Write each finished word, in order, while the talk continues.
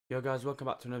Yo guys, welcome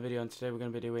back to another video, and today we're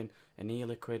going to be doing an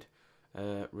e-liquid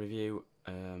review,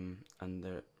 and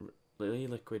the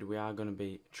e-liquid we are going to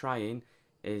be trying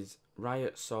is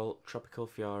Riot Salt Tropical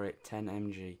Fury 10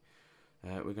 mg.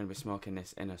 We're going to be smoking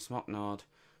this in a smock nord,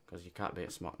 because you can't beat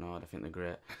a smock nord. I think they're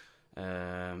great.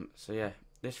 So yeah,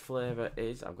 this flavour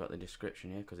is, I've got the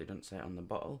description here because it doesn't say it on the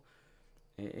bottle.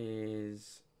 It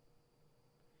is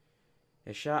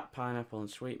a sharp pineapple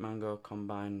and sweet mango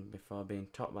combined before being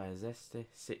topped by a zesty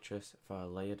citrus for a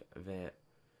layered vape.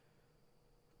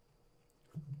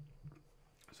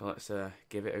 So let's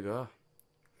give it a go.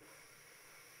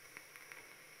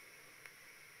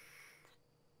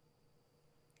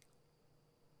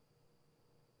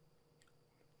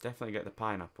 Definitely get the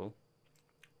pineapple.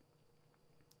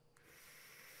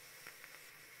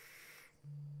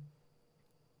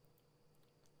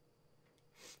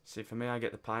 See, for me, I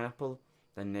get the pineapple,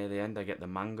 then near the end I get the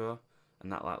mango,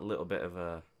 and that like little bit of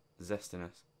a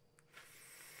zestiness.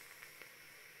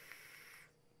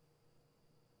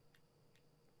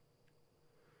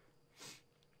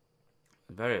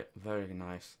 Very, very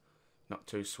nice. Not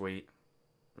too sweet.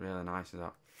 Really nice is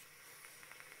that.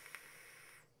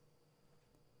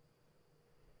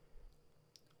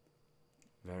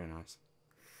 Very nice.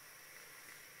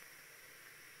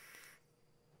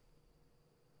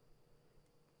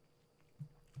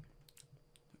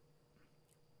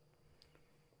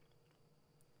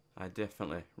 I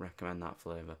definitely recommend that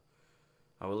flavour.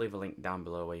 I will leave a link down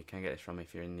below where you can get this from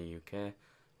if you're in the UK.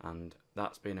 And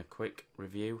that's been a quick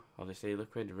review of this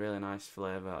e-liquid. Really nice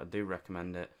flavour. I do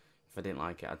recommend it. If I didn't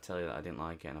like it, I'd tell you that I didn't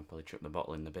like it, and I'd probably chuck the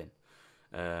bottle in the bin.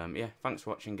 Yeah, thanks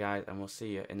for watching, guys, and we'll see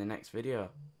you in the next video.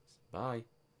 Bye.